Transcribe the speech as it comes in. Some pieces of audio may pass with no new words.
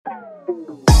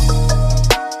Welcome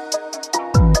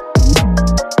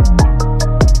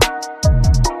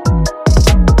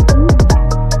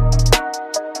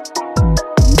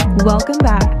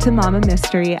back to Mama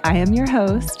Mystery. I am your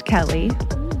host, Kelly.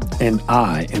 And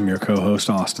I am your co-host,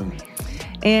 Austin.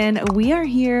 And we are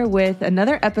here with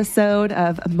another episode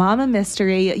of Mama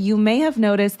Mystery. You may have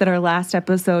noticed that our last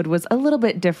episode was a little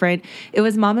bit different. It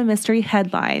was Mama Mystery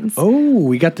Headlines. Oh,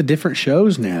 we got the different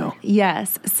shows now.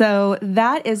 Yes. So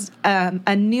that is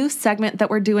a new segment that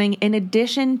we're doing in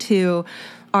addition to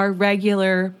our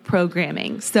regular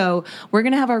programming. So we're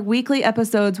going to have our weekly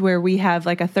episodes where we have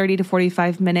like a 30 to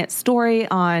 45 minute story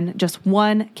on just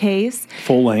one case.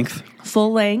 Full length.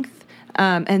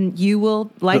 And you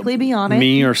will likely be on it.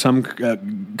 Me or some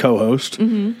co-host.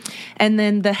 Mm-hmm. And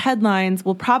then the headlines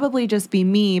will probably just be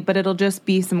me, but it'll just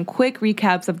be some quick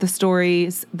recaps of the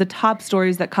stories, the top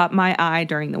stories that caught my eye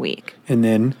during the week. And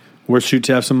then we're shoot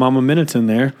to have some Mama Minutes in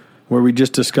there where we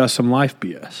just discuss some life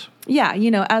BS. Yeah, you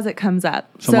know, as it comes up.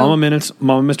 So Mama Minutes,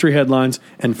 Mama Mystery Headlines,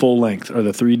 and Full Length are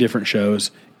the three different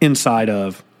shows inside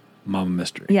of Mama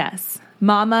Mystery. Yes.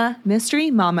 Mama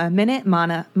Mystery, Mama Minute,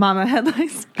 Mama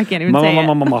Headlines. I can't even say it.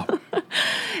 Mama.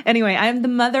 Anyway, I'm the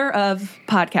mother of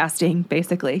podcasting,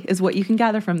 basically, is what you can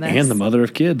gather from this. And the mother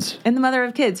of kids. And the mother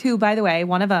of kids, who, by the way,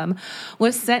 one of them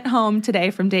was sent home today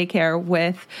from daycare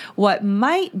with what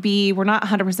might be, we're not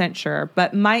 100% sure,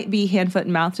 but might be hand, foot,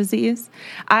 and mouth disease.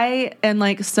 I am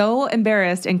like so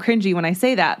embarrassed and cringy when I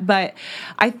say that, but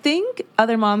I think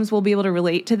other moms will be able to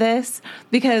relate to this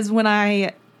because when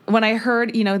I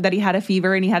heard, you know, that he had a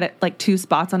fever and he had like 2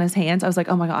 spots on his hands, I was like,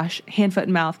 oh my gosh, hand, foot,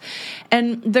 and mouth.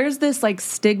 And there's this like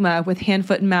stigma with hand,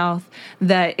 foot, and mouth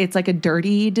that it's like a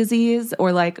dirty disease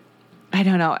or like, I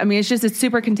don't know. I mean, it's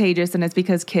super contagious and it's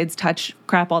because kids touch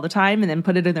crap all the time and then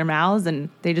put it in their mouths and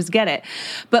they just get it.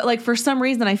 But like for some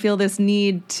reason, I feel this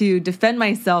need to defend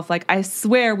myself. Like I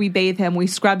swear we bathe him. We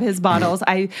scrub his bottles.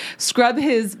 I scrub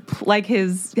his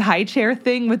high chair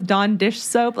thing with Dawn dish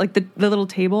soap, like the little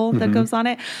table that goes on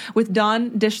it with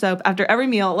Dawn dish soap after every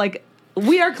meal. Like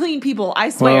we are clean people.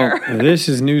 I swear. Well, this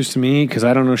is news to me because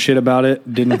I don't know shit about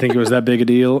it. Didn't think it was that big a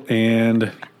deal.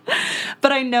 And...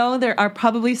 But I know there are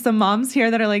probably some moms here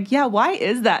that are like, yeah, why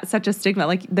is that such a stigma?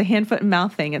 Like the hand, foot, and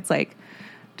mouth thing. It's like,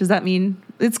 does that mean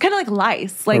it's kind of like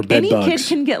lice? Like any kid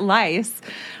can get lice,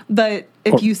 but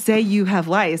if you say you have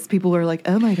lice, people are like,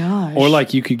 oh my gosh. Or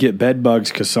like you could get bed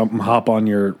bugs because something hop on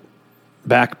your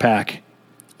backpack.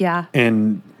 Yeah.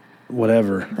 And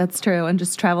whatever. That's true. And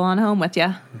just travel on home with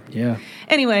you. Yeah.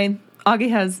 Anyway, Augie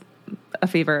has a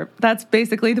fever. That's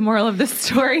basically the moral of this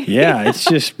story. Yeah, it's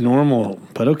just normal,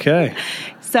 but okay.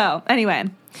 So anyway,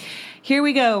 here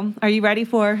we go. Are you ready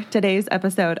for today's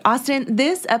episode? Austin,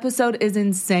 this episode is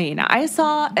insane. I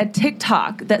saw a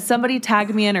TikTok that somebody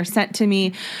tagged me in or sent to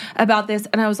me about this,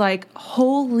 and I was like,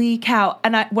 holy cow.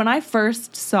 And when I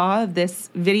first saw this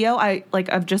video,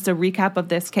 of just a recap of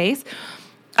this case,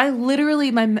 I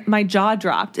literally, my jaw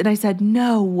dropped, and I said,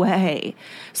 no way.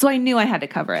 So I knew I had to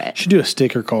cover it. Should do a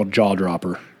sticker called Jaw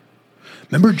Dropper.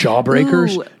 Remember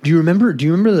Jawbreakers? Ooh. Do you remember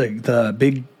the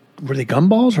big, were they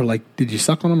gumballs or like, did you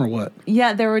suck on them or what?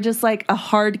 Yeah, they were just like a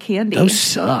hard candy. Those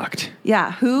sucked.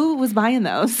 Yeah, who was buying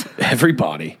those?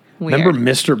 Everybody. Weird. Remember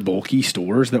Mr. Bulky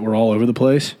stores that were all over the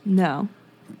place? No.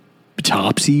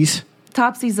 Topsies.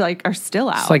 Topsies are still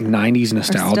out. It's like 90s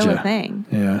nostalgia. Are still a thing.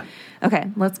 Yeah.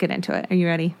 Okay, let's get into it. Are you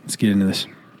ready? Let's get into this.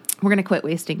 We're going to quit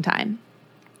wasting time.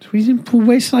 We didn't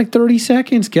waste like 30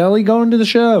 seconds, Kelly. Go into the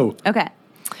show. Okay.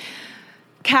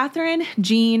 Catherine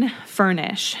Jean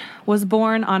Furnish was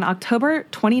born on October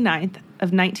 29th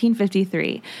of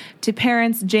 1953 to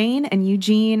parents Jane and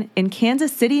Eugene in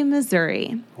Kansas City,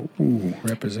 Missouri. Ooh,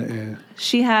 represent.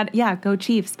 She had, go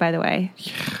Chiefs, by the way.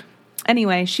 Yeah.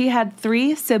 Anyway, she had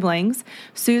 3 siblings,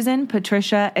 Susan,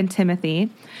 Patricia, and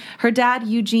Timothy. Her dad,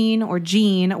 Eugene, or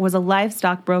Gene, was a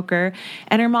livestock broker,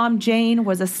 and her mom, Jane,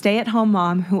 was a stay-at-home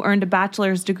mom who earned a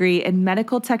bachelor's degree in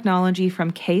medical technology from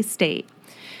K-State.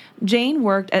 Jane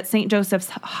worked at St. Joseph's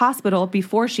Hospital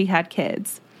before she had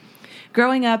kids.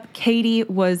 Growing up, Katie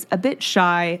was a bit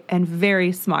shy and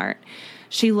very smart.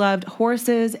 She loved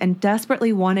horses and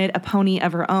desperately wanted a pony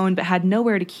of her own, but had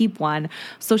nowhere to keep one,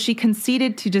 so she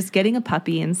conceded to just getting a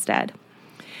puppy instead.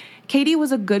 Katie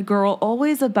was a good girl,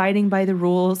 always abiding by the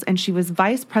rules, and she was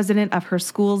vice president of her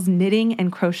school's knitting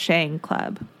and crocheting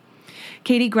club.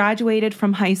 Katie graduated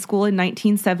from high school in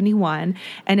 1971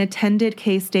 and attended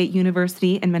K-State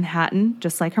University in Manhattan,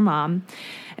 just like her mom,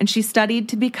 and she studied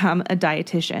to become a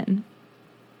dietitian.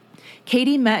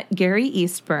 Katie met Gary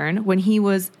Eastburn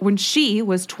when she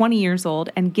was 20 years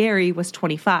old and Gary was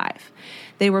 25.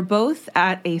 They were both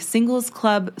at a singles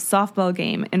club softball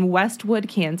game in Westwood,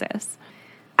 Kansas.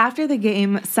 After the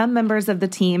game, some members of the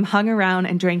team hung around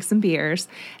and drank some beers,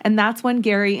 and that's when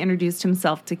Gary introduced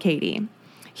himself to Katie.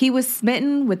 He was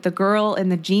smitten with the girl in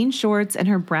the jean shorts and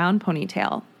her brown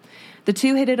ponytail. The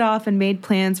two hit it off and made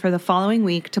plans for the following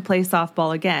week to play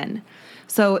softball again.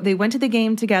 So they went to the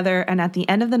game together, and at the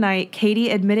end of the night,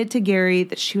 Katie admitted to Gary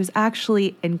that she was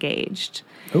actually engaged.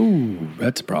 Ooh,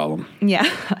 that's a problem.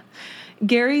 Yeah.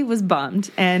 Gary was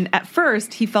bummed, and at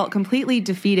first he felt completely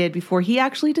defeated before he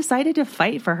actually decided to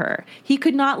fight for her. He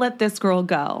could not let this girl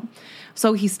go.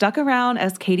 So he stuck around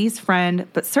as Katie's friend,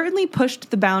 but certainly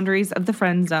pushed the boundaries of the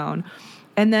friend zone.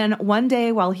 And then one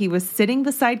day while he was sitting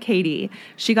beside Katie,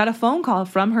 she got a phone call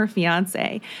from her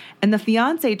fiance. And the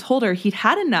fiance told her he'd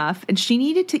had enough and she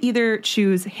needed to either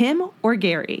choose him or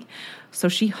Gary. So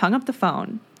she hung up the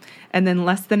phone. And then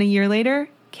less than a year later,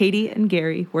 Katie and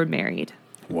Gary were married.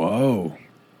 Whoa.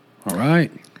 All right.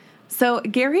 So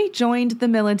Gary joined the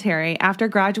military after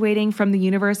graduating from the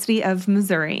University of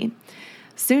Missouri.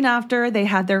 Soon after, they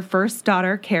had their first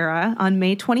daughter, Kara, on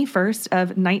May 21st of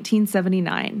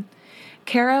 1979.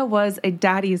 Kara was a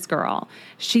daddy's girl.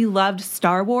 She loved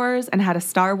Star Wars and had a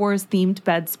Star Wars-themed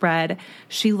bedspread.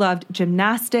 She loved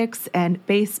gymnastics and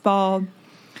baseball.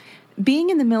 Being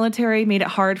in the military made it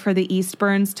hard for the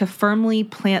Eastburns to firmly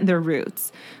plant their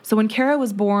roots. So when Kara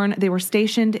was born, they were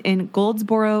stationed in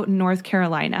Goldsboro, North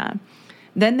Carolina.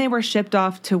 Then they were shipped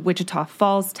off to Wichita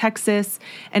Falls, Texas,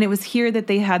 and it was here that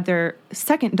they had their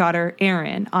second daughter,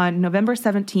 Erin, on November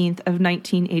 17th of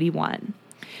 1981.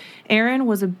 Erin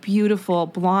was a beautiful,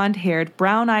 blonde-haired,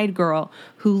 brown-eyed girl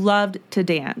who loved to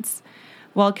dance.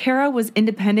 While Kara was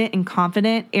independent and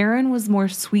confident, Erin was more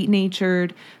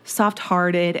sweet-natured,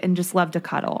 soft-hearted, and just loved to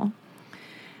cuddle.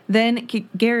 Then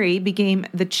Gary became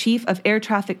the chief of air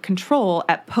traffic control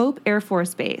at Pope Air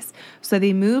Force Base, so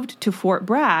they moved to Fort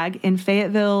Bragg in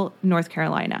Fayetteville, North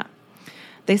Carolina.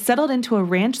 They settled into a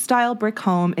ranch-style brick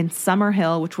home in Summer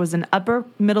Hill, which was an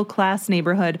upper-middle-class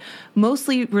neighborhood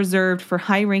mostly reserved for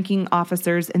high-ranking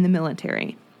officers in the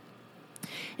military.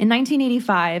 In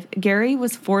 1985, Gary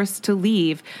was forced to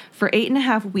leave for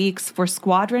 8.5 weeks for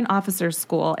Squadron Officers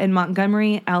School in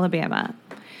Montgomery, Alabama.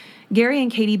 Gary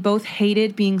and Katie both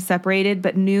hated being separated,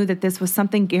 but knew that this was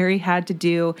something Gary had to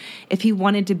do if he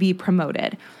wanted to be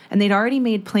promoted. And they'd already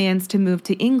made plans to move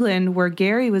to England, where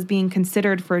Gary was being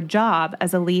considered for a job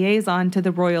as a liaison to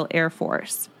the Royal Air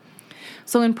Force.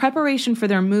 So in preparation for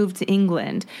their move to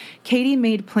England, Katie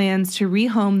made plans to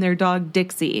rehome their dog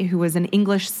Dixie, who was an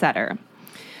English setter.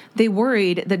 They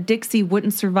worried that Dixie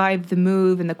wouldn't survive the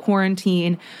move and the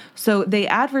quarantine, so they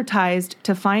advertised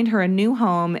to find her a new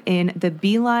home in the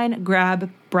Beeline Grab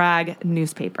Bragg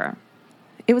newspaper.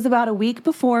 It was about a week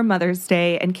before Mother's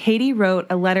Day, and Katie wrote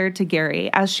a letter to Gary,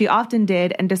 as she often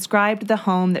did, and described the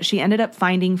home that she ended up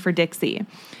finding for Dixie.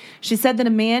 She said that a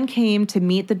man came to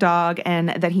meet the dog and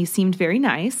that he seemed very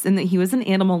nice and that he was an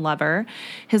animal lover.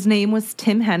 His name was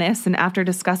Tim Hennis, and after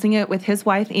discussing it with his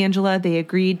wife, Angela, they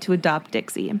agreed to adopt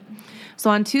Dixie.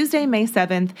 So on Tuesday, May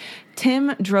 7th,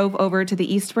 Tim drove over to the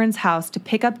Eastburns' house to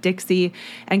pick up Dixie,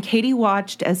 and Katie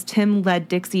watched as Tim led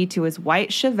Dixie to his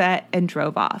white Chevette and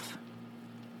drove off.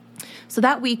 So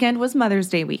that weekend was Mother's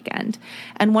Day weekend,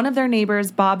 and one of their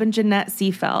neighbors, Bob and Jeanette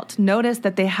Seafelt, noticed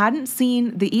that they hadn't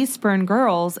seen the Eastburn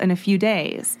girls in a few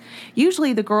days.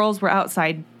 Usually the girls were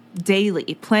outside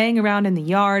daily, playing around in the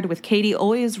yard, with Katie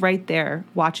always right there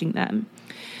watching them.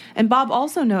 And Bob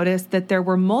also noticed that there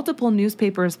were multiple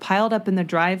newspapers piled up in the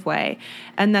driveway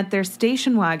and that their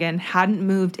station wagon hadn't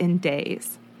moved in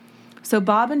days. So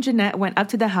Bob and Jeanette went up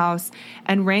to the house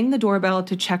and rang the doorbell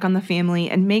to check on the family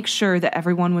and make sure that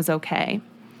everyone was okay.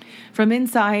 From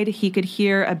inside, he could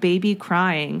hear a baby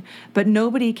crying, but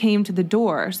nobody came to the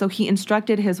door, so he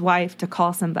instructed his wife to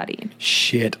call somebody.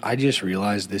 Shit, I just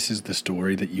realized this is the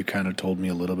story that you kind of told me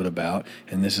a little bit about,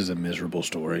 and this is a miserable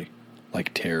story.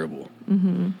 Like, terrible.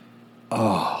 Mm-hmm.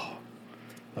 Oh.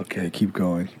 Okay, keep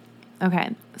going.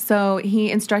 Okay, so he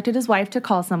instructed his wife to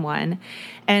call someone,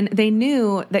 and they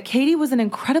knew that Katie was an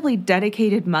incredibly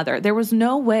dedicated mother. There was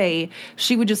no way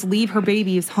she would just leave her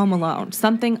babies home alone.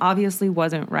 Something obviously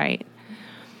wasn't right.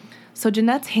 So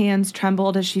Jeanette's hands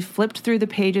trembled as she flipped through the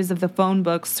pages of the phone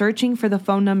book, searching for the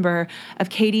phone number of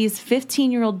Katie's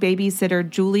 15-year-old babysitter,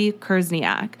 Julie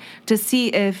Kurzniak, to see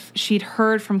if she'd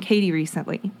heard from Katie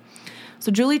recently.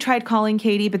 So Julie tried calling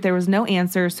Katie, but there was no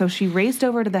answer, so she raced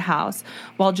over to the house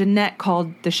while Jeanette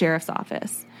called the sheriff's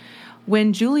office.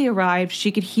 When Julie arrived,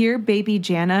 she could hear baby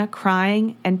Jana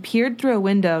crying and peered through a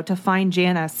window to find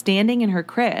Jana standing in her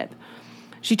crib.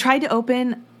 She tried to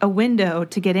open a window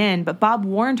to get in, but Bob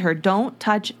warned her, don't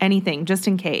touch anything, just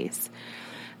in case.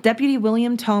 Deputy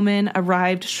William Toman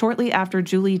arrived shortly after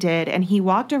Julie did, and he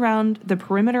walked around the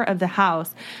perimeter of the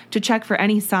house to check for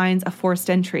any signs of forced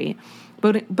entry.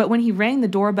 But when he rang the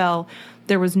doorbell,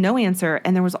 there was no answer,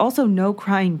 and there was also no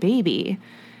crying baby.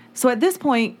 So at this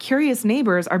point, curious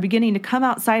neighbors are beginning to come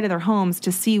outside of their homes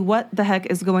to see what the heck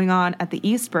is going on at the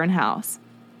Eastburn house.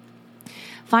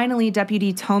 Finally,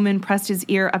 Deputy Toman pressed his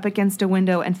ear up against a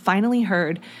window and finally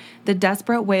heard the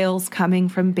desperate wails coming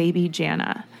from baby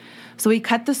Jana. So he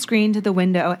cut the screen to the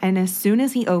window, and as soon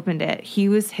as he opened it, he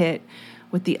was hit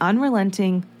with the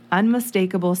unrelenting,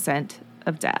 unmistakable scent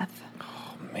of death.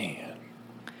 Oh, man.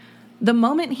 The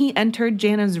moment he entered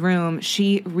Jana's room,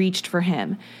 she reached for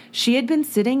him. She had been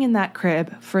sitting in that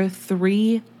crib for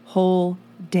 3 whole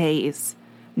days.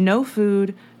 No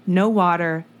food, no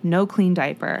water, no clean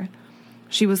diaper.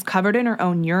 She was covered in her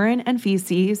own urine and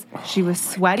feces. She was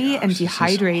sweaty and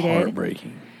dehydrated. This is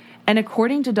heartbreaking. And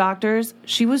according to doctors,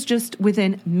 she was just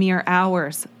within mere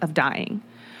hours of dying.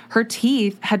 Her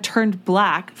teeth had turned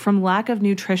black from lack of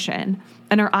nutrition,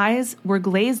 and her eyes were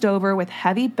glazed over with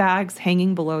heavy bags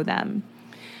hanging below them.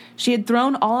 She had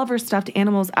thrown all of her stuffed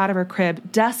animals out of her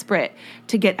crib, desperate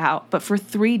to get out, but for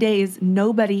 3 days,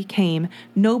 nobody came.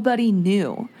 Nobody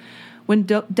knew. When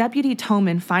Deputy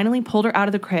Toman finally pulled her out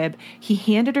of the crib, he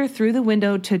handed her through the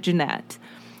window to Jeanette.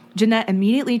 Jeanette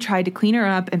immediately tried to clean her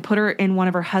up and put her in one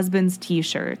of her husband's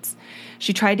T-shirts.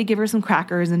 She tried to give her some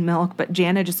crackers and milk, but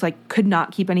Jana just could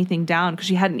not keep anything down because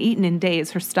she hadn't eaten in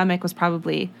days. Her stomach was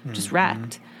probably just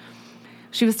wrecked.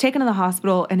 She was taken to the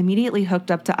hospital and immediately hooked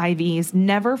up to IVs,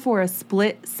 never for a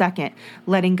split second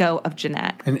letting go of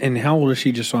Jeanette. And how old is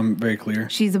she, just so I'm very clear?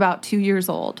 She's about 2 years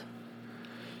old.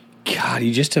 God,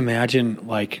 you just imagine,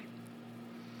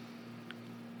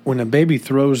 when a baby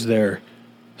throws their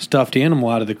stuffed animal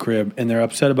out of the crib and they're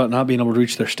upset about not being able to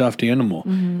reach their stuffed animal.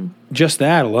 Mm-hmm. Just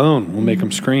that alone will make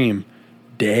them scream.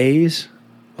 Days?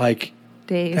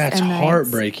 Days that's and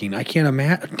heartbreaking. I can't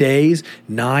imagine. Days,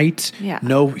 nights,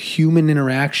 no human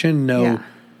interaction,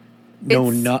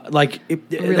 really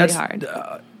that's hard.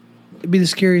 It'd be the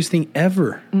scariest thing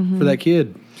ever for that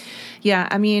kid. Yeah,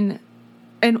 I mean,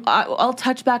 and I'll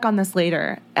touch back on this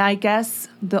later. I guess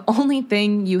the only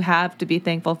thing you have to be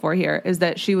thankful for here is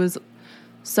that she was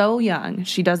so young,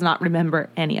 she does not remember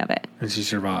any of it. And she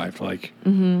survived,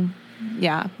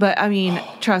 Yeah, but I mean,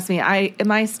 trust me,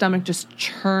 my stomach just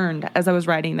churned as I was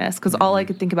writing this because all I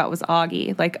could think about was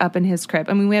Augie, up in his crib.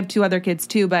 I mean, we have 2 other kids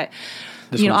too, but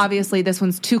obviously this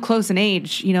one's too close in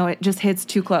age. It just hits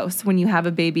too close when you have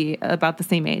a baby about the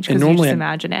same age because you just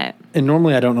imagine it. And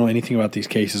normally I don't know anything about these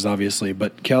cases, obviously,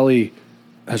 but Kelly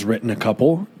has written a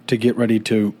couple to get ready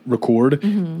to record,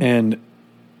 and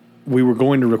we were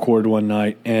going to record one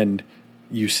night, and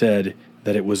you said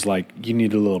that it was you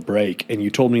need a little break, and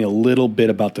you told me a little bit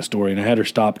about the story, and I had her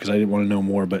stop because I didn't want to know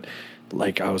more, but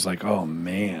I was oh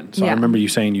man. So I remember you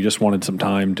saying you just wanted some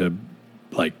time to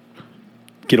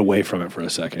get away from it for a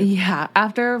second. Yeah.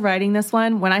 After writing this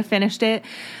one, when I finished it,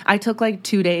 I took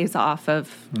 2 days off of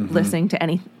listening to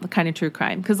any kind of true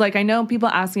crime. Because I know people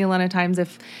ask me a lot of times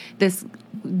if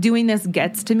doing this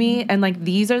gets to me, and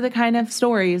these are the kind of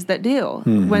stories that do.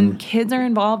 When kids are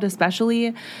involved,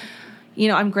 especially,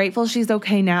 I'm grateful she's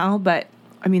okay now, but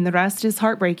I mean, the rest is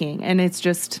heartbreaking, and it's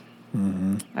just,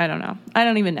 I don't know. I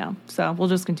don't even know. So we'll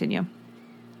just continue.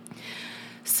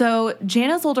 So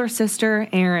Jana's older sister,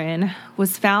 Erin,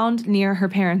 was found near her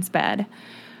parents' bed.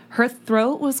 Her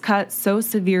throat was cut so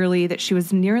severely that she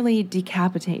was nearly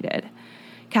decapitated.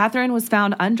 Catherine was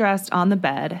found undressed on the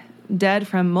bed, dead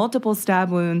from multiple stab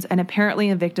wounds and apparently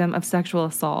a victim of sexual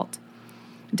assault.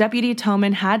 Deputy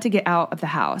Toman had to get out of the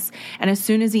house, and as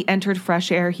soon as he entered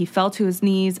fresh air, he fell to his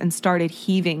knees and started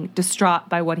heaving, distraught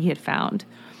by what he had found.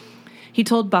 He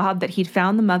told Bob that he'd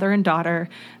found the mother and daughter,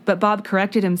 but Bob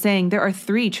corrected him, saying there are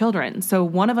 3 children, so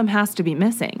one of them has to be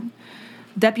missing.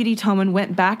 Deputy Toman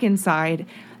went back inside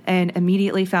and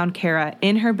immediately found Kara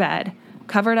in her bed,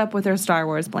 covered up with her Star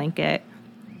Wars blanket,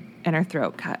 and her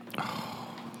throat cut.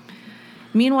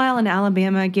 Meanwhile, in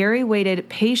Alabama, Gary waited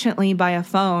patiently by a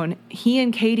phone. He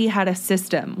and Katie had a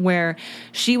system where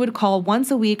she would call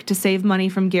once a week to save money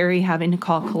from Gary having to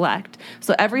call collect.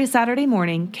 So every Saturday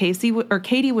morning, Katie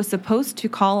was supposed to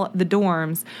call the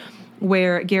dorms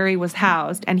where Gary was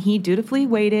housed, and he dutifully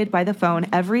waited by the phone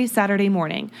every Saturday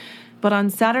morning. But on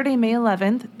Saturday, May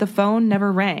 11th, the phone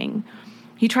never rang.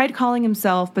 He tried calling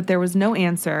himself, but there was no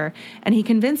answer, and he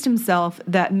convinced himself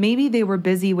that maybe they were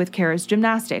busy with Kara's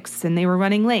gymnastics and they were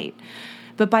running late.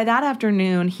 But by that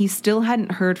afternoon, he still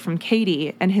hadn't heard from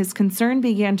Katie, and his concern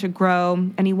began to grow,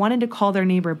 and he wanted to call their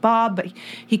neighbor Bob, but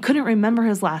he couldn't remember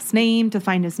his last name to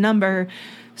find his number.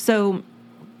 So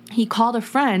he called a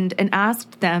friend and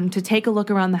asked them to take a look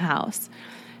around the house.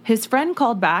 His friend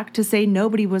called back to say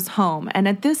nobody was home, and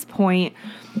at this point,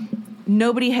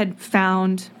 nobody had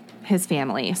found his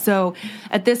family. So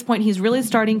at this point, he's really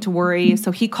starting to worry,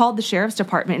 so he called the sheriff's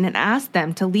department and asked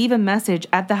them to leave a message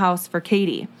at the house for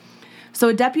Katie. So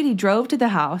a deputy drove to the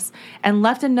house and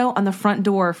left a note on the front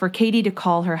door for Katie to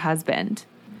call her husband.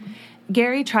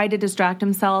 Gary tried to distract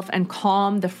himself and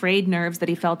calm the frayed nerves that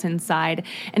he felt inside,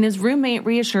 and his roommate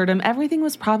reassured him everything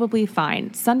was probably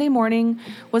fine. Sunday morning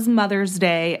was Mother's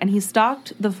Day, and he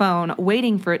stalked the phone,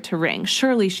 waiting for it to ring.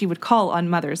 Surely she would call on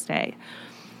Mother's Day.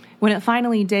 When it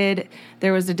finally did,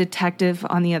 there was a detective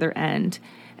on the other end,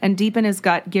 and deep in his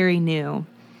gut, Gary knew.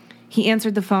 He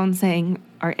answered the phone saying,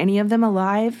 "Are any of them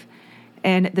alive?"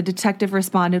 And the detective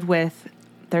responded with,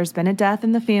 "There's been a death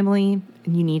in the family,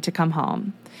 and you need to come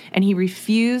home." And he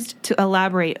refused to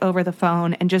elaborate over the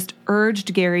phone and just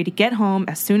urged Gary to get home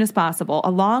as soon as possible.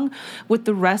 Along with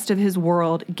the rest of his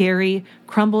world, Gary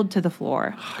crumbled to the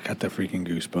floor. I got the freaking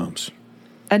goosebumps.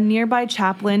 A nearby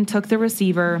chaplain took the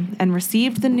receiver and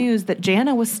received the news that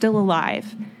Jana was still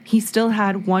alive. He still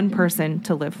had one person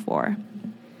to live for.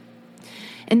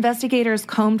 Investigators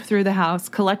combed through the house,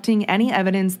 collecting any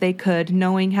evidence they could,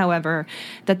 knowing, however,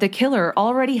 that the killer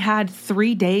already had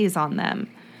 3 days on them.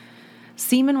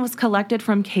 Semen was collected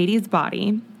from Katie's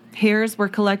body. Hairs were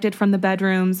collected from the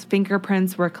bedrooms.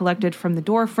 Fingerprints were collected from the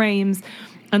door frames.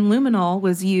 And luminol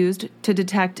was used to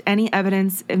detect any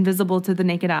evidence invisible to the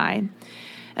naked eye.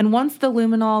 And once the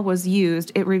luminol was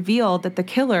used, it revealed that the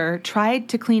killer tried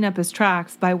to clean up his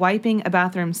tracks by wiping a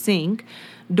bathroom sink,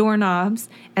 doorknobs,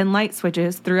 and light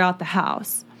switches throughout the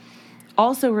house.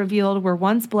 Also revealed were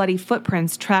once bloody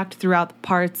footprints tracked throughout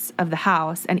parts of the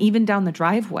house and even down the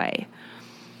driveway.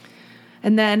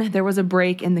 And then there was a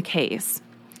break in the case.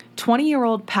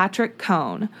 20-year-old Patrick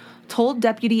Cohn told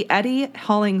Deputy Eddie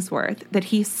Hollingsworth that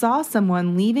he saw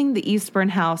someone leaving the Eastburn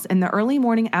house in the early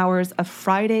morning hours of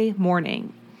Friday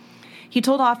morning. He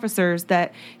told officers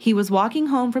that he was walking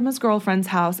home from his girlfriend's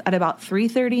house at about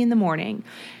 3:30 in the morning,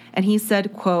 and he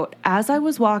said, quote, "As I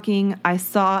was walking, I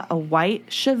saw a white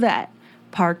Chevette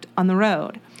parked on the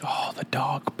road. Oh, the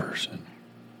dog person.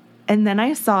 And then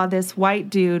I saw this white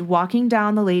dude walking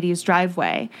down the lady's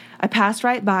driveway. I passed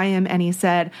right by him and he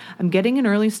said, 'I'm getting an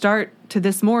early start to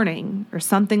this morning,' or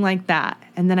something like that.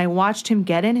 And then I watched him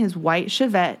get in his white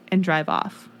Chevette and drive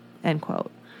off." End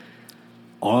quote.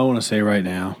 All I want to say right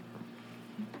now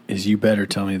is you better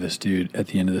tell me this dude at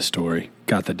the end of the story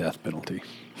got the death penalty.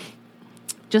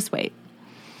 Just wait.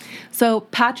 So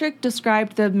Patrick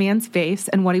described the man's face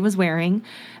and what he was wearing: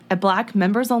 a black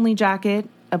members-only jacket,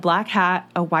 a black hat,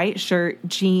 a white shirt,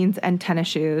 jeans, and tennis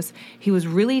shoes. He was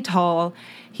really tall.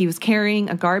 He was carrying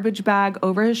a garbage bag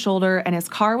over his shoulder, and his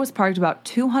car was parked about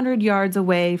 200 yards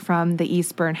away from the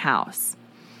Eastburn house.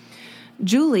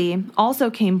 Julie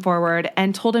also came forward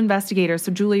and told investigators,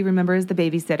 so Julie, remember, is the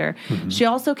babysitter. Mm-hmm. She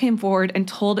also came forward and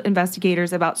told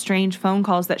investigators about strange phone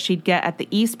calls that she'd get at the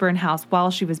Eastburn house while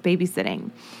she was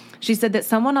babysitting. She said that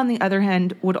someone on the other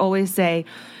end would always say,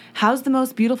 "How's the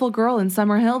most beautiful girl in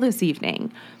Summerhill this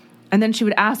evening?" And then she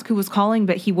would ask who was calling,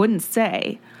 but he wouldn't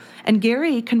say. And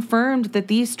Gary confirmed that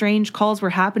these strange calls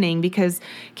were happening because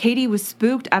Katie was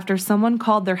spooked after someone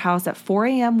called their house at 4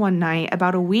 a.m. one night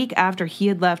about a week after he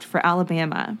had left for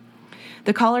Alabama.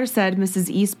 The caller said,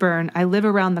 "Mrs. Eastburn, I live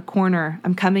around the corner.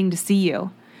 I'm coming to see you."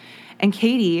 And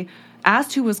Katie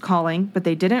asked who was calling, but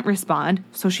they didn't respond,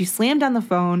 so she slammed down the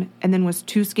phone and then was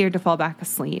too scared to fall back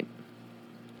asleep.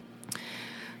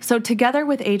 So together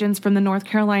with agents from the North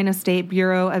Carolina State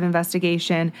Bureau of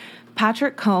Investigation,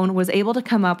 Patrick Cohn was able to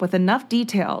come up with enough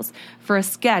details for a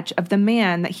sketch of the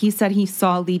man that he said he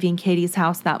saw leaving Katie's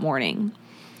house that morning.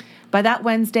 By that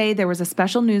Wednesday, there was a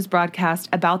special news broadcast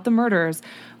about the murders,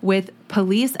 with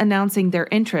police announcing their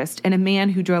interest in a man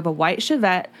who drove a white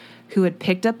Chevette who had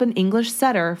picked up an English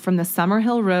setter from the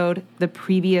Summerhill Road the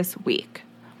previous week.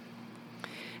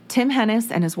 Tim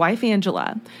Hennis and his wife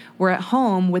Angela were at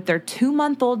home with their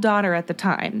 2-month-old daughter at the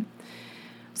time.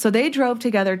 So they drove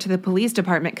together to the police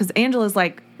department because Angela's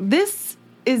like, "This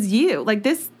is you. Like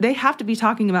this, they have to be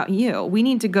talking about you. We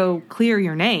need to go clear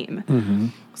your name." Mm-hmm.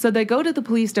 So they go to the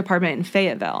police department in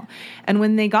Fayetteville. And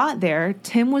when they got there,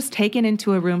 Tim was taken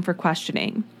into a room for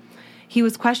questioning. He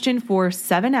was questioned for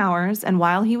 7 hours, and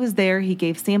while he was there, he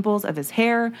gave samples of his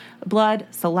hair, blood,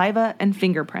 saliva, and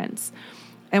fingerprints.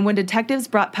 And when detectives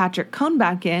brought Patrick Cohn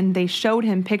back in, they showed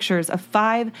him pictures of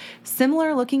 5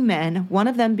 similar-looking men, one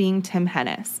of them being Tim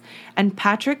Hennis. And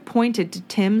Patrick pointed to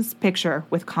Tim's picture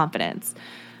with confidence.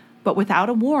 But without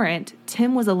a warrant,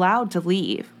 Tim was allowed to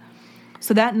leave.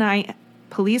 So that night,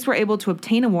 police were able to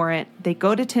obtain a warrant. They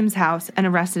go to Tim's house and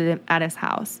arrested him at his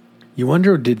house. You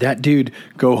wonder, did that dude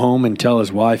go home and tell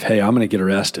his wife, hey, I'm going to get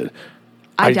arrested?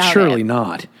 I doubt surely it.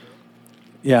 not.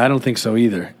 Yeah, I don't think so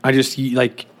either.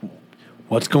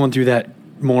 What's going through that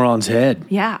moron's head?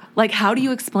 Yeah. Like, how do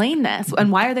you explain this?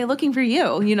 And why are they looking for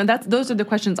you? You know, those are the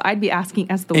questions I'd be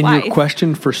asking as the wife. And you're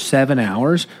questioned for 7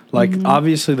 hours? Like,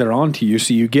 obviously they're on to you.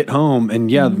 So you get home and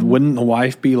wouldn't the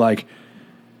wife be like,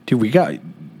 dude,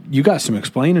 you got some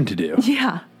explaining to do.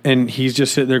 Yeah. And he's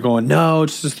just sitting there going, no,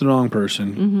 it's just the wrong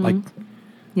person.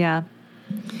 Yeah.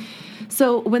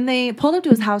 So when they pulled up to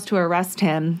his house to arrest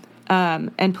him,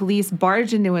 and police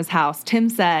barged into his house, Tim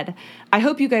said, I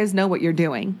hope you guys know what you're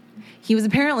doing. He was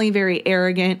apparently very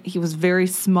arrogant. He was very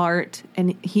smart.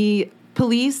 And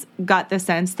police got the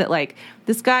sense that, like,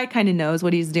 this guy kind of knows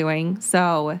what he's doing.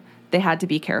 So they had to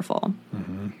be careful.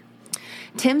 Mm-hmm.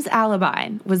 Tim's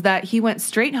alibi was that he went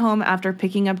straight home after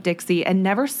picking up Dixie and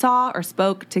never saw or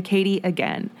spoke to Katie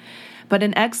again. But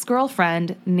an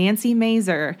ex-girlfriend, Nancy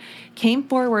Mazer, came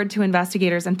forward to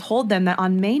investigators and told them that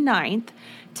on May 9th,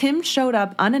 Tim showed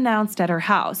up unannounced at her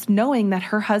house, knowing that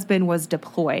her husband was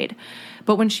deployed.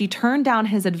 But when she turned down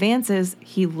his advances,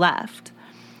 he left.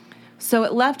 So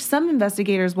it left some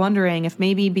investigators wondering if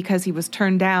maybe because he was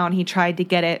turned down, he tried to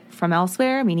get it from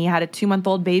elsewhere. I mean, he had a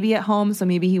 2-month-old baby at home, so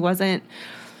maybe he wasn't,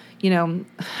 you know,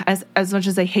 as much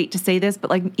as I hate to say this, but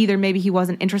like either maybe he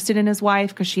wasn't interested in his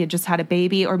wife because she had just had a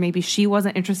baby, or maybe she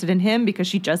wasn't interested in him because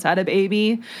she just had a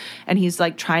baby and he's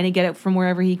like trying to get it from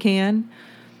wherever he can.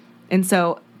 And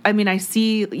so, I mean, I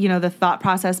see, you know, the thought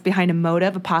process behind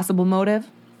a possible motive.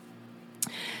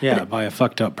 Yeah, by a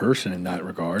fucked up person in that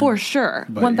regard. For sure.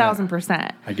 But 1,000%.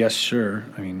 Yeah, I guess, sure.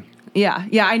 I mean. Yeah,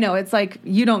 I know. It's like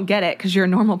you don't get it because you're a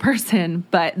normal person,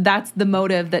 but that's the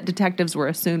motive that detectives were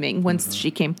assuming once she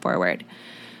came forward.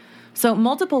 So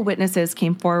multiple witnesses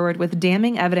came forward with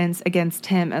damning evidence against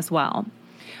him as well.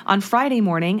 On Friday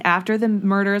morning, after the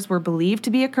murders were believed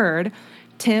to be occurred,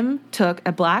 Tim took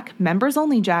a black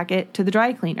members-only jacket to the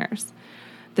dry cleaners.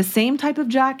 The same type of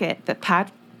jacket that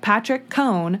Patrick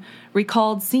Cohn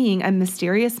recalled seeing a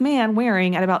mysterious man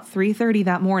wearing at about 3:30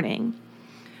 that morning.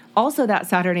 Also that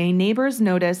Saturday, neighbors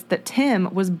noticed that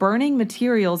Tim was burning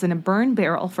materials in a burn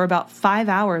barrel for about 5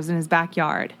 hours in his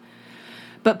backyard.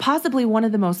 But possibly one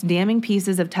of the most damning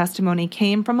pieces of testimony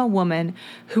came from a woman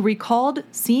who recalled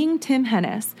seeing Tim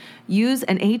Hennis use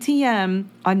an ATM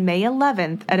on May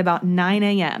 11th at about 9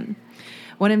 a.m.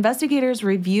 When investigators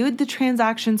reviewed the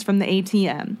transactions from the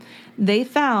ATM, they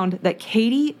found that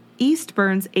Katie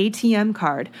Eastburn's ATM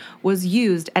card was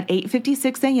used at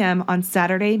 8:56 a.m. on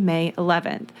Saturday, May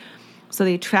 11th. So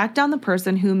they tracked down the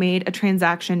person who made a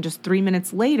transaction just 3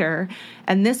 minutes later,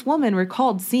 and this woman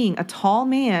recalled seeing a tall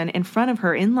man in front of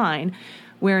her in line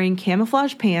wearing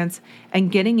camouflage pants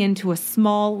and getting into a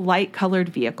small, light-colored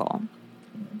vehicle.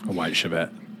 A white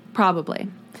Chevette. Probably.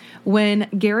 When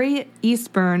Gary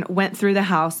Eastburn went through the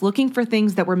house looking for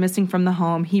things that were missing from the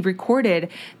home, he recorded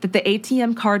that the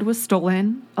ATM card was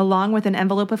stolen, along with an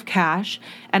envelope of cash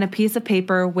and a piece of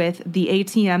paper with the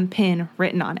ATM PIN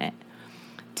written on it.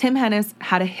 Tim Hennis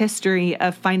had a history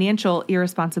of financial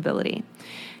irresponsibility.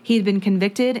 He had been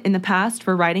convicted in the past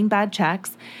for writing bad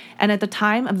checks, and at the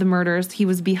time of the murders, he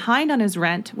was behind on his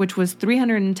rent, which was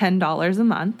 $310 a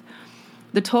month.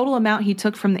 The total amount he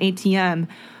took from the ATM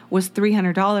was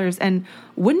 $300, and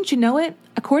wouldn't you know it,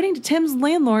 according to Tim's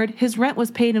landlord, his rent was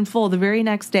paid in full the very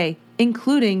next day,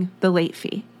 including the late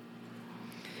fee.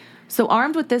 So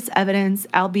armed with this evidence,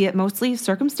 albeit mostly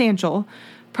circumstantial,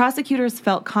 prosecutors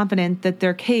felt confident that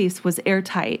their case was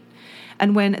airtight.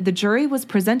 And when the jury was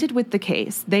presented with the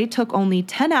case, they took only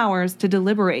 10 hours to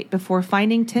deliberate before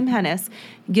finding Tim Hennis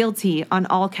guilty on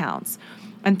all counts.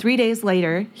 And 3 days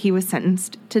later, he was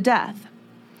sentenced to death.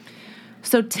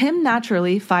 So Tim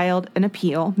naturally filed an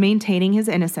appeal, maintaining his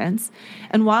innocence,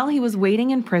 and while he was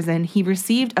waiting in prison, he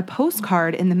received a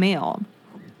postcard in the mail.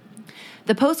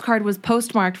 The postcard was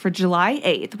postmarked for July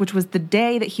 8th, which was the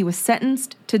day that he was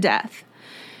sentenced to death.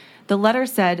 The letter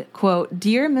said, quote,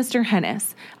 "Dear Mr.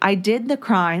 Hennis, I did the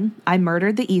crime. I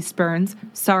murdered the Eastburns.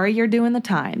 Sorry you're doing the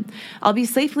time. I'll be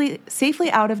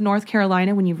safely out of North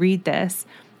Carolina when you read this.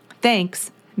 Thanks,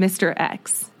 Mr.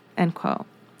 X," end quote.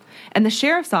 And the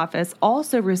sheriff's office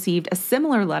also received a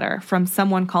similar letter from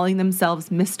someone calling themselves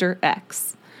Mr.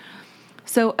 X.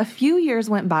 So a few years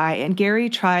went by, and Gary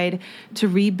tried to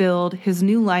rebuild his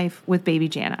new life with baby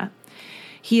Jana.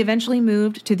 He eventually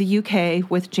moved to the UK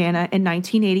with Jana in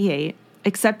 1988,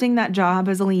 accepting that job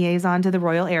as a liaison to the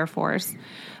Royal Air Force.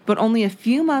 But only a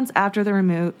few months after their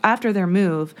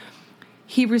move,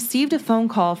 he received a phone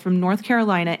call from North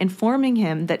Carolina informing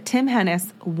him that Tim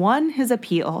Hennis won his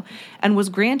appeal and was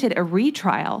granted a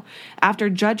retrial after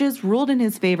judges ruled in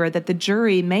his favor that the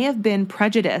jury may have been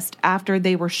prejudiced after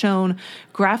they were shown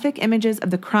graphic images of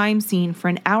the crime scene for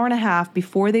an hour and a half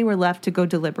before they were left to go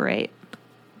deliberate.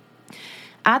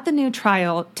 At the new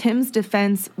trial, Tim's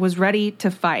defense was ready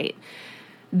to fight.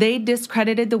 They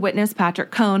discredited the witness Patrick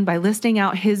Cohn by listing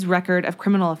out his record of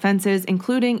criminal offenses,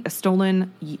 including a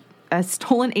stolen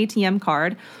ATM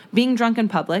card, being drunk in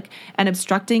public, and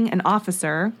obstructing an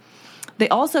officer. They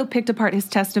also picked apart his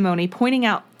testimony, pointing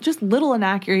out just little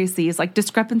inaccuracies, like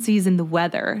discrepancies in the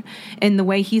weather, in the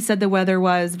way he said the weather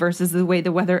was versus the way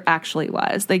the weather actually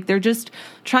was. Like, they're just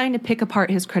trying to pick apart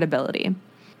his credibility.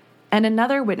 And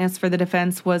another witness for the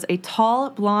defense was a tall,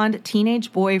 blonde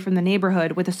teenage boy from the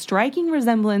neighborhood with a striking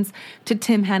resemblance to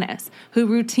Tim Hennis, who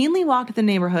routinely walked the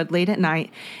neighborhood late at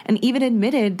night and even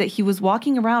admitted that he was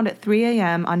walking around at 3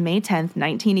 a.m. on May 10th,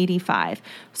 1985.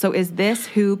 So is this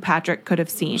who Patrick could have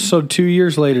seen? So 2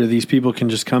 years later, these people can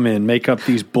just come in, make up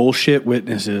these bullshit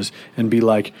witnesses, and be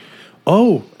like,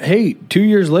 oh, hey, 2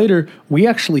 years later, we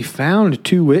actually found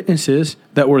 2 witnesses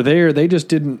that were there. They just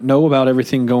didn't know about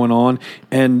everything going on,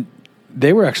 and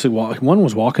they were actually one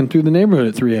was walking through the neighborhood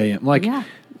at 3 a.m. Like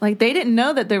they didn't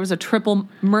know that there was a triple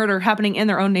murder happening in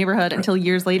their own neighborhood until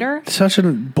years later. Such a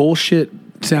bullshit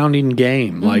sounding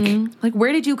game. Like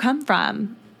where did you come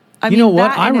from? I mean, know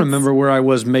what? I remember where I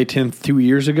was May 10th 2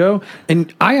 years ago,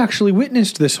 and I actually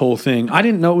witnessed this whole thing. I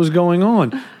didn't know what was going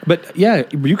on. But yeah,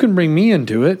 you can bring me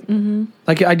into it. Mm-hmm.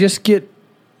 Like, I just get,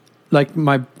 like,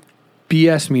 my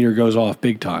BS meter goes off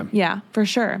big time. Yeah, for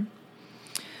sure.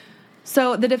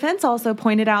 So the defense also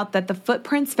pointed out that the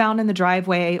footprints found in the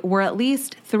driveway were at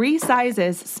least 3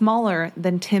 sizes smaller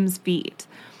than Tim's feet.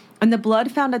 And the blood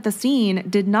found at the scene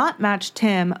did not match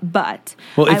Tim, but...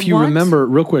 Well, if you remember,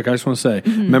 real quick, I just want to say,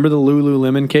 remember the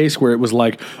Lululemon case where it was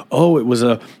like, oh, it was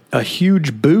a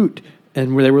huge boot,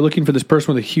 and where they were looking for this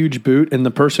person with a huge boot, and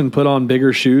the person put on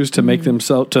bigger shoes to make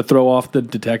themselves, to throw off the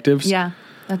detectives? Yeah.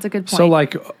 That's a good point. So,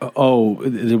 like, oh,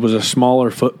 it was a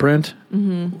smaller footprint?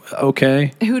 Mm-hmm.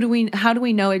 Okay. How do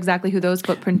we know exactly who those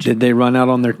footprints... Did they run out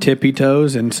on their tippy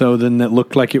toes? And so then it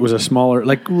looked like it was a smaller...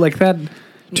 Like that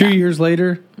 2 years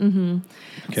later? Mm-hmm.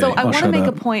 Okay, so I want to make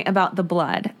a point about the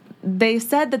blood. They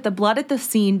said that the blood at the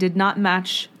scene did not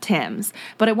match Tim's,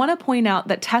 but I want to point out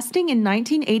that testing in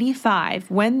 1985,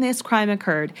 when this crime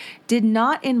occurred, did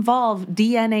not involve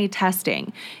DNA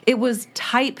testing. It was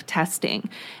type testing.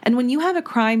 And when you have a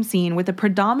crime scene with a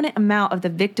predominant amount of the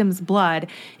victim's blood,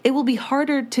 it will be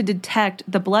harder to detect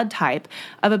the blood type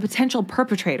of a potential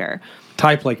perpetrator.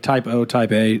 Type like type O,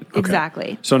 type A? Okay.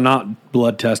 Exactly. So not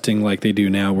blood testing like they do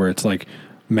now where it's like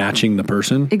matching the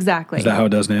person? Exactly. Is that how it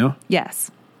does now?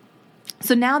 Yes.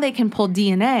 So now they can pull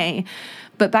DNA,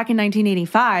 but back in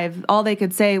 1985, all they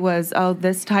could say was, oh,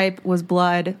 this type was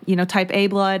blood, type A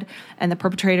blood, and the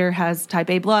perpetrator has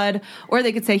type A blood, or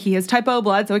they could say he has type O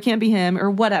blood, so it can't be him, or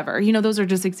whatever. Those are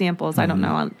just examples.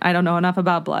 Mm-hmm. I don't know enough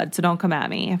about blood, so don't come at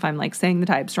me if I'm like saying the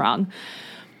types wrong.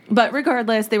 But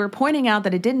regardless, they were pointing out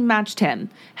that it didn't match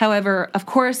Tim. However, of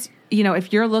course,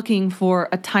 if you're looking for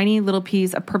a tiny little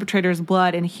piece of perpetrator's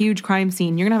blood in a huge crime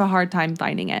scene, you're going to have a hard time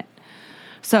finding it.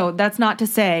 So that's not to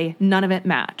say none of it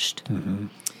matched. Mm-hmm.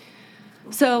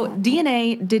 So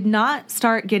DNA did not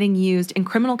start getting used in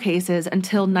criminal cases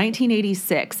until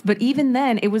 1986, but even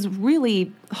then it was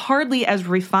really hardly as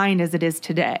refined as it is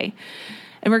today.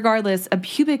 And regardless, a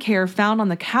pubic hair found on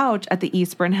the couch at the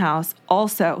Eastburn house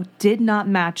also did not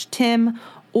match Tim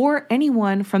or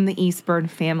anyone from the Eastburn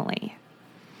family.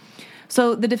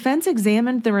 So the defense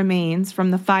examined the remains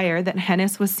from the fire that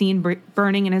Hennis was seen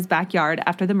burning in his backyard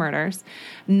after the murders.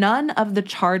 None of the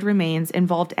charred remains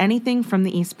involved anything from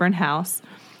the Eastburn house.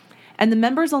 And the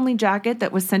members-only jacket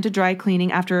that was sent to dry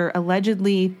cleaning after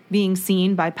allegedly being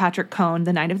seen by Patrick Cohn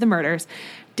the night of the murders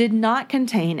did not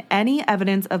contain any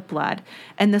evidence of blood.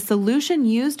 And the solution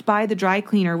used by the dry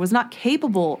cleaner was not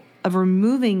capable of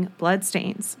removing blood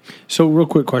stains. So real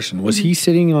quick question. Was he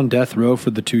sitting on death row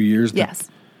for the 2 years? Yes.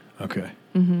 Okay.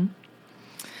 Mm-hmm.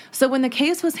 So when the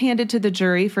case was handed to the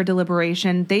jury for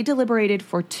deliberation, they deliberated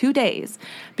for 2 days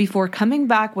before coming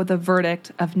back with a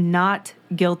verdict of not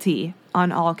guilty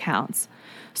on all counts.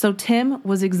 So Tim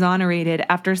was exonerated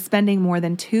after spending more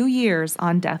than 2 years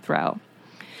on death row.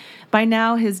 By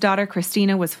now, his daughter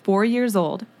Christina was 4 years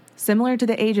old, similar to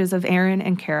the ages of Aaron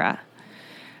and Kara.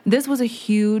 This was a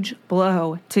huge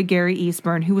blow to Gary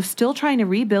Eastburn, who was still trying to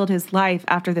rebuild his life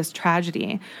after this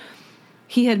tragedy.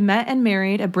 He had met and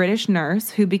married a British nurse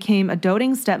who became a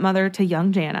doting stepmother to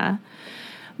young Jana.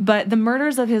 But the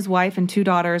murders of his wife and 2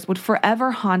 daughters would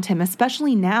forever haunt him,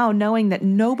 especially now knowing that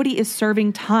nobody is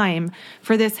serving time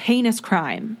for this heinous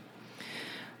crime.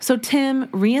 So Tim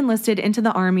re-enlisted into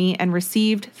the Army and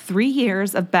received 3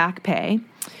 years of back pay,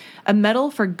 a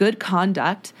medal for good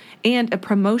conduct, and a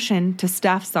promotion to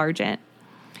staff sergeant.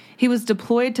 He was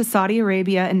deployed to Saudi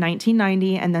Arabia in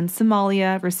 1990 and then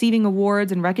Somalia, receiving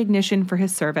awards and recognition for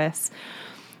his service.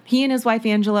 He and his wife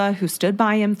Angela, who stood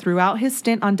by him throughout his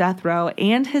stint on death row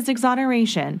and his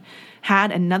exoneration,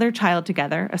 had another child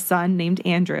together, a son named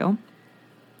Andrew.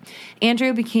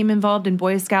 Andrew became involved in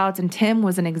Boy Scouts, and Tim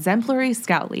was an exemplary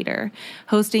scout leader,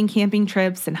 hosting camping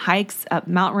trips and hikes up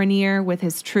Mount Rainier with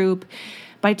his troop.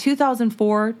 By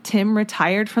 2004, Tim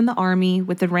retired from the Army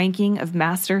with the ranking of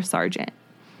Master Sergeant.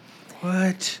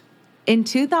 What? In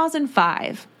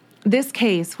 2005, this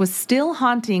case was still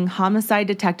haunting homicide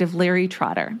detective Larry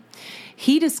Trotter.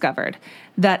 He discovered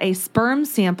that a sperm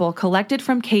sample collected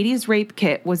from Katie's rape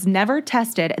kit was never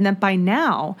tested, and that by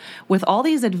now, with all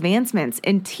these advancements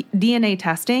in DNA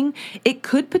testing, it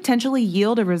could potentially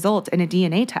yield a result in a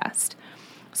DNA test.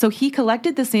 So he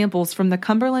collected the samples from the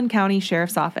Cumberland County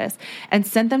Sheriff's Office and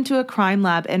sent them to a crime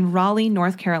lab in Raleigh,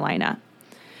 North Carolina.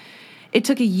 It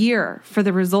took a year for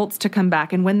the results to come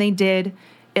back, and when they did,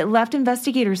 it left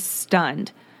investigators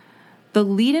stunned. The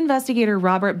lead investigator,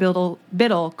 Robert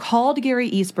Biddle, called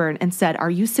Gary Eastburn and said, "Are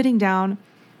you sitting down?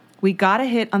 We got a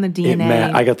hit on the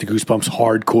DNA." I got the goosebumps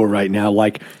hardcore right now.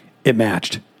 Like, it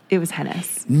matched. It was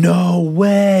Hennis. No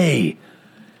way.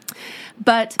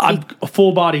 But I'm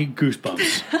full body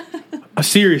goosebumps.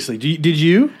 Seriously, did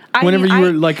you? Whenever you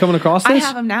were like coming across this? I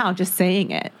have them now, just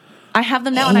saying it. I have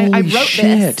them now, and I wrote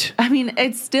this. I mean,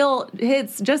 it still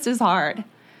hits just as hard.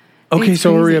 Okay, It's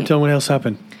so hurry crazy. up, tell me what else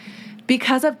happened.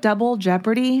 Because of double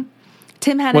jeopardy,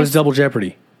 Tim Hennis... What is double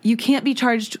jeopardy? You can't be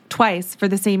charged twice for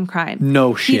the same crime.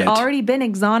 No shit. He'd already been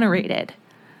exonerated.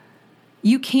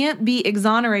 You can't be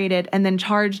exonerated and then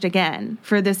charged again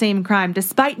for the same crime,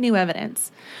 despite new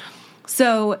evidence.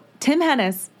 So Tim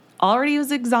Hennis already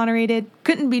was exonerated,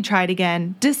 couldn't be tried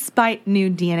again, despite new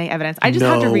DNA evidence. I just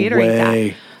have to reiterate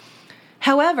that.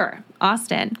 However,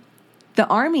 Austin, the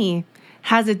Army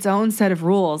has its own set of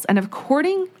rules, and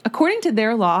according to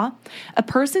their law, a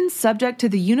person subject to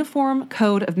the Uniform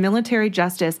Code of Military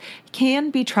Justice can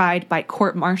be tried by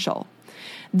court-martial.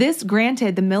 This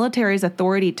granted the military's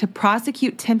authority to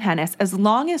prosecute Tim Hennis as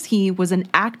long as he was an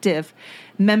active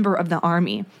member of the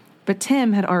Army. But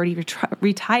Tim had already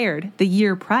retired the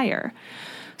year prior.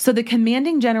 So the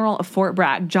commanding general of Fort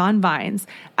Bragg, John Vines,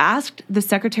 asked the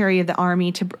Secretary of the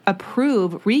Army to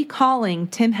approve recalling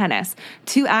Tim Hennis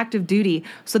to active duty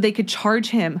so they could charge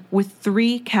him with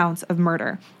 3 counts of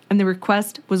murder. And the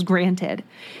request was granted.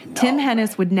 Tim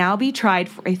Hennis would now be tried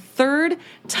for a 3rd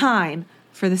time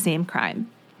for the same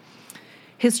crime.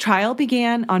 His trial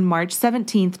began on March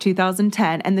 17th,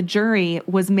 2010, and the jury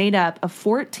was made up of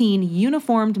 14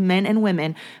 uniformed men and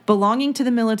women belonging to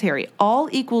the military, all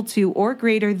equal to or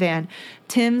greater than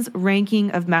Tim's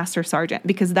ranking of Master Sergeant,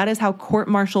 because that is how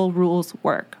court-martial rules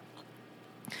work.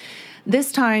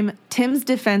 This time, Tim's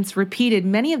defense repeated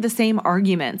many of the same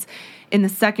arguments in the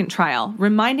second trial,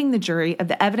 reminding the jury of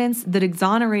the evidence that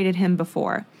exonerated him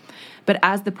before. But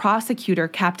as the prosecutor,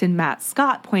 Captain Matt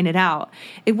Scott, pointed out,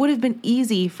 it would have been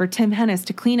easy for Tim Hennis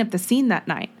to clean up the scene that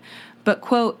night. But,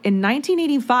 quote, in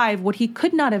 1985, what he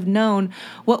could not have known,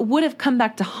 what would have come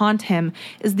back to haunt him,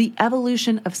 is the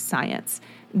evolution of science,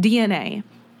 DNA.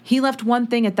 He left one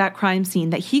thing at that crime scene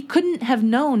that he couldn't have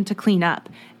known to clean up,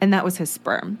 and that was his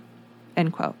sperm,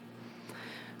 end quote.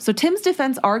 So Tim's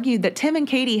defense argued that Tim and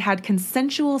Katie had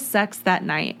consensual sex that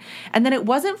night, and that it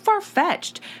wasn't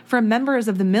far-fetched for members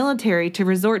of the military to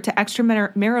resort to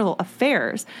extramarital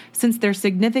affairs, since their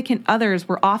significant others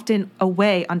were often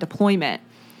away on deployment.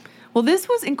 Well, this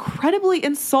was incredibly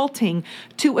insulting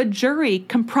to a jury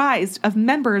comprised of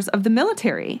members of the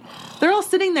military. They're all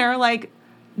sitting there like,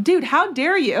 dude, how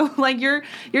dare you? Like, you're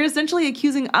essentially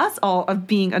accusing us all of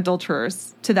being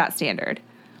adulterers to that standard.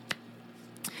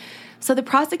 So the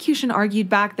prosecution argued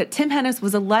back that Tim Hennis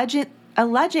was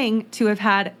alleging to have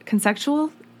had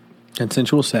consensual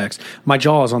sex. My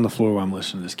jaw is on the floor while I'm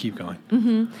listening to this. Keep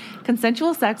going.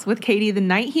 Consensual sex with Katie the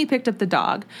night he picked up the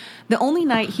dog, the only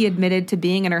night he admitted to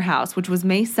being in her house, which was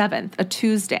May 7th, a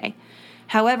Tuesday.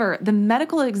 However, the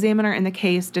medical examiner in the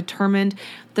case determined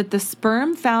that the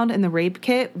sperm found in the rape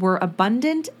kit were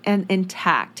abundant and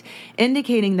intact,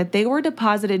 indicating that they were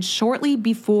deposited shortly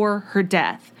before her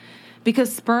death.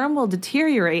 Because sperm will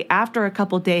deteriorate after a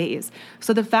couple days,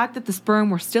 so the fact that the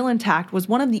sperm were still intact was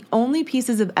one of the only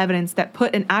pieces of evidence that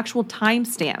put an actual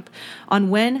timestamp on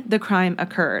when the crime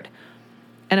occurred.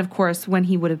 and, of course, when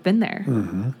he would have been there.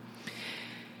 Mm-hmm.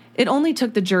 It only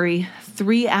took the jury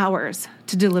 3 hours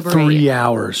to deliberate. 3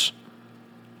 hours.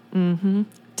 Mm-hmm.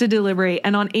 To deliberate.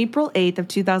 And on April 8th of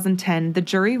 2010, the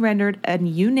jury rendered a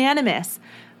unanimous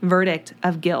verdict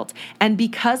of guilt. And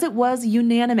because it was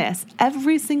unanimous,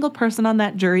 every single person on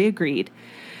that jury agreed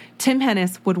Tim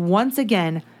Hennis would once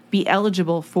again be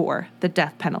eligible for the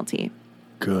death penalty.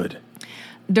 Good.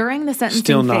 During the sentencing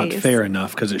Still not phase, fair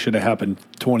enough because it should have happened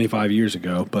 25 years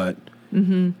ago, but...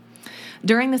 Mm-hmm.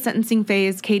 During the sentencing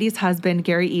phase, Katie's husband,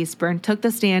 Gary Eastburn, took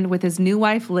the stand with his new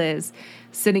wife, Liz,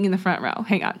 sitting in the front row.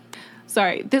 Hang on.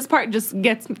 Sorry, this part just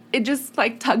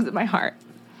tugs at my heart.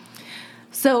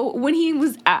 So when he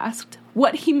was asked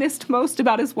what he missed most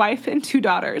about his wife and 2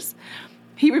 daughters,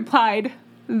 he replied,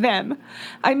 them.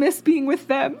 I miss being with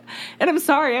them. And I'm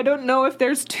sorry, I don't know if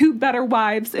there's 2 better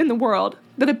wives in the world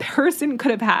that a person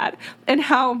could have had, and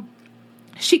how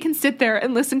she can sit there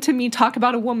and listen to me talk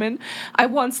about a woman I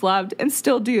once loved and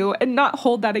still do and not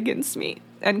hold that against me,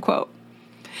 end quote.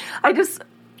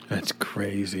 That's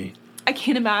crazy. I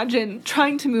can't imagine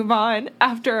trying to move on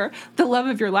after the love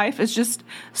of your life is just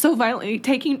so violently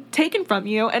taken from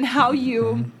you, and how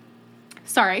you,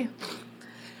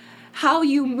 how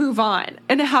you move on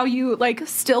and how you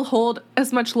still hold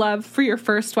as much love for your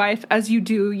first wife as you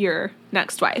do your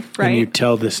next wife, right? And you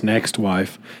tell this next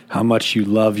wife how much you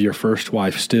love your first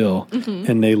wife still,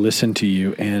 and they listen to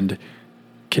you and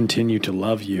continue to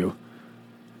love you.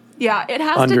 Yeah, it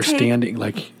has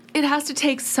it has to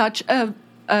take such a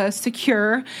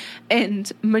secure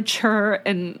and mature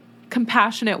and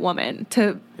compassionate woman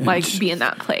to be in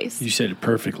that place. You said it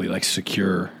perfectly,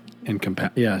 secure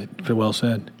and yeah, well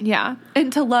said. Yeah,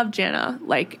 and to love Jana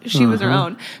like she was her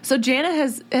own. So Jana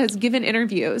has given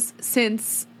interviews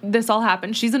since this all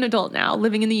happened. She's an adult now,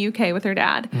 living in the UK with her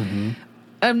dad.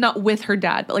 Not with her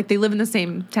dad, but they live in the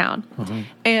same town.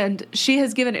 And she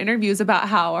has given interviews about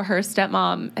how her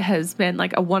stepmom has been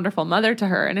a wonderful mother to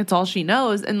her, and it's all she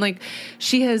knows. And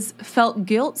she has felt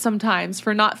guilt sometimes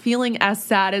for not feeling as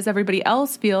sad as everybody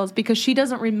else feels, because she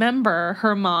doesn't remember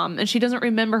her mom and she doesn't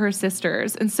remember her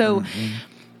sisters. And so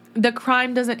the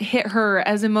crime doesn't hit her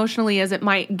as emotionally as it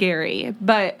might Gary,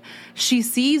 but she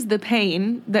sees the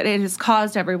pain that it has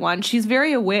caused everyone. She's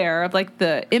very aware of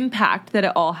the impact that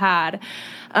it all had.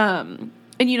 And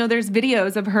there's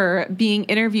videos of her being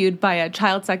interviewed by a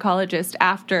child psychologist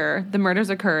after the murders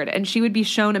occurred, and she would be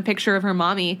shown a picture of her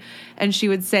mommy, and she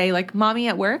would say mommy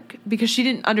at work, because she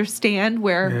didn't understand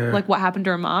where what happened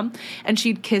to her mom, and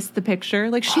she'd kiss the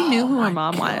picture. She knew who her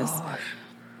mom was.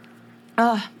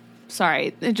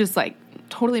 Sorry, it just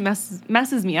totally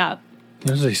messes me up.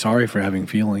 I was sorry for having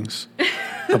feelings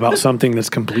about something that's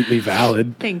completely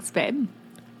valid. Thanks, babe.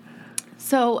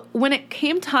 So when it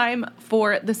came time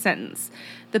for the sentence,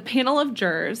 the panel of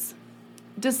jurors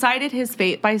decided his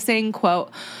fate by saying,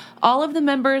 quote, all of the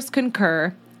members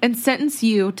concur and sentence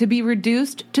you to be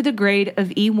reduced to the grade of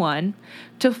E1,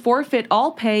 to forfeit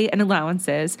all pay and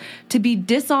allowances, to be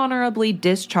dishonorably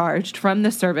discharged from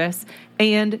the service,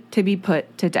 and to be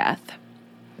put to death.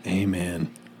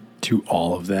 Amen to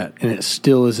all of that. And it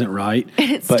still isn't right. And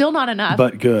it's still not enough.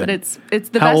 But good. But it's the best you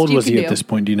can do. How old was he at this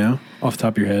point? Do you know off the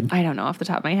top of your head? I don't know off the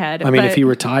top of my head. I mean, if he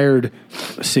retired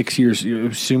 6 years, you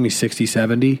assume he's 60,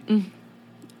 70?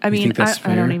 I mean,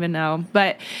 I don't even know.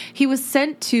 But he was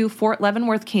sent to Fort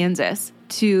Leavenworth, Kansas,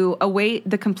 to await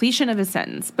the completion of his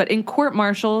sentence. But in court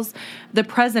martials, the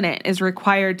president is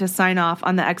required to sign off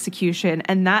on the execution,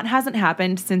 and that hasn't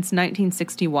happened since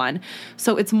 1961.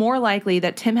 So it's more likely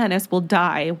that Tim Hennis will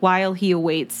die while he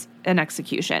awaits an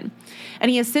execution. And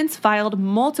he has since filed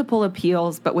multiple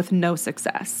appeals, but with no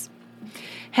success.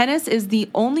 Hennis is the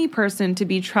only person to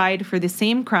be tried for the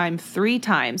same crime 3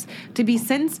 times, to be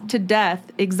sentenced to death,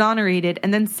 exonerated,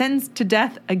 and then sentenced to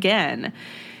death again.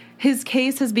 His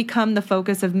case has become the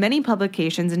focus of many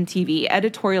publications and TV,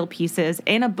 editorial pieces,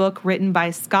 and a book written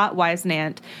by Scott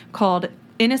Wisnant called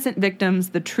Innocent Victims,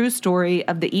 The True Story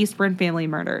of the Eastburn Family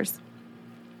Murders.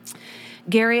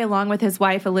 Gary, along with his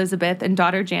wife Elizabeth and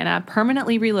daughter Jana,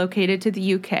 permanently relocated to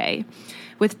the UK.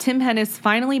 With Tim Hennis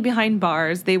finally behind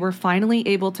bars, they were finally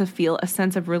able to feel a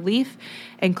sense of relief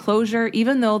and closure,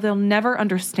 even though they'll never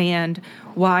understand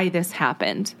why this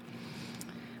happened.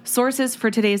 Sources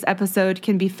for today's episode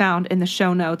can be found in the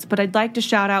show notes, but I'd like to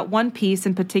shout out one piece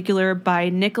in particular by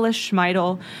Nicholas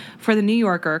Schmeidel for The New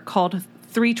Yorker called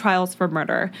 3 Trials for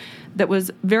Murder that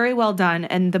was very well done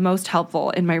and the most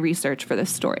helpful in my research for this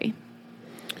story.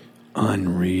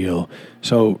 Unreal.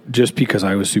 So just because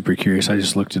I was super curious, I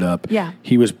just looked it up. Yeah.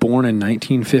 He was born in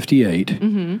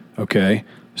 1958. Okay.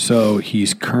 So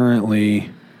he's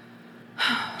currently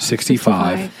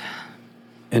 65.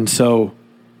 And so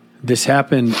This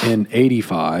happened in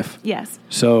 85. Yes.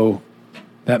 So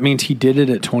that means he did it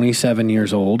at 27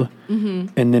 years old and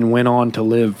then went on to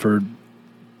live for,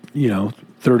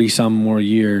 30 some more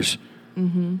years.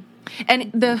 Mm-hmm.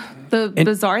 And the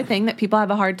bizarre thing that people have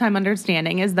a hard time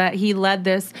understanding is that he led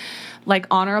this like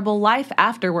honorable life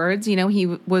afterwards. He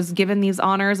was given these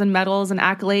honors and medals and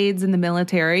accolades in the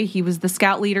military. He was the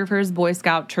scout leader for his Boy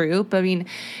Scout troop. I mean,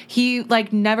 he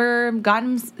like never got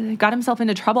himself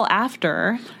into trouble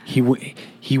after. He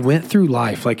went through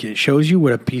life. Like, it shows you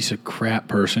what a piece of crap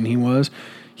person he was.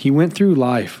 He went through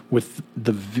life with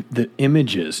the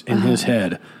images in his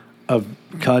head of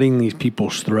cutting these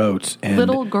people's throats and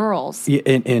little girls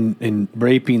and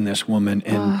raping this woman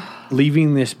and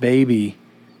leaving this baby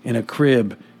in a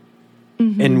crib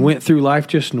and went through life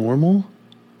just normal.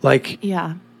 Like,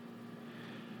 yeah,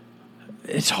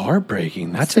 it's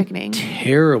heartbreaking. That's sickening. A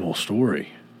terrible story.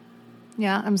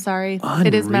 Yeah, I'm sorry. Unreal.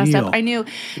 It is messed up. I knew.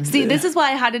 See, this is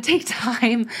why I had to take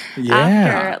time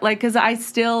after, like, because I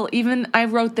still, I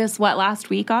wrote this last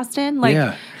week, Austin. Like,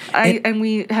 yeah. And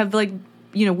we have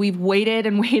we've waited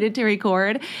and waited to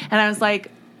record, and I was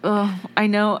like, oh, I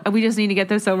know we just need to get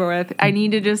this over with. I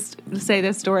need to just say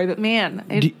this story, but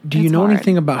man, do you know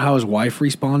anything about how his wife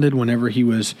responded whenever he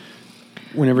was?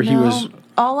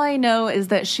 All I know is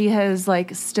that she has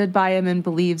stood by him and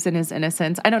believes in his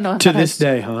innocence. I don't know if to this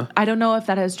day, huh? I don't know if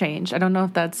that has changed. I don't know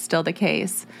if that's still the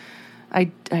case. I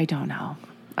don't know.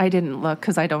 I didn't look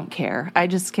because I don't care. I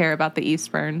just care about the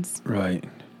Eastburns. Right.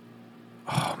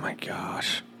 Oh my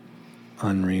gosh,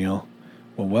 unreal.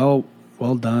 Well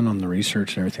done on the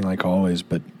research and everything, like always.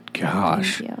 But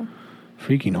gosh,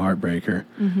 freaking heartbreaker.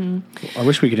 Mm-hmm. I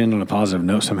wish we could end on a positive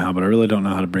note somehow, but I really don't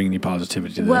know how to bring any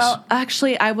positivity to this. Well,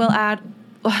 actually, I will add.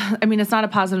 I mean, it's not a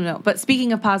positive note, but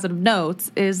speaking of positive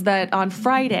notes, is that on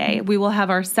Friday, we will have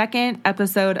our second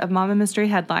episode of Mama Mystery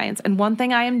Headlines. And one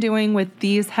thing I am doing with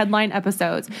these headline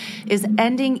episodes is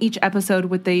ending each episode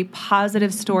with a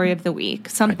positive story of the week,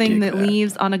 something that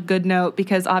leaves on a good note,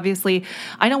 because obviously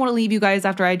I don't want to leave you guys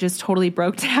after I just totally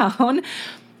broke down.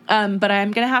 But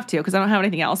I'm going to have to, because I don't have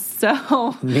anything else.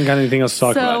 So you ain't got anything else to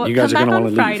talk about. You guys are going to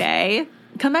want to leave.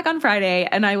 Come back on Friday,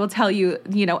 and I will tell you,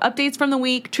 updates from the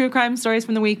week, true crime stories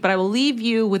from the week, but I will leave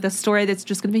you with a story that's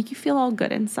just going to make you feel all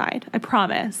good inside. I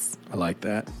promise. I like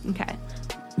that. Okay.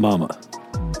 Mama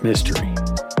Mystery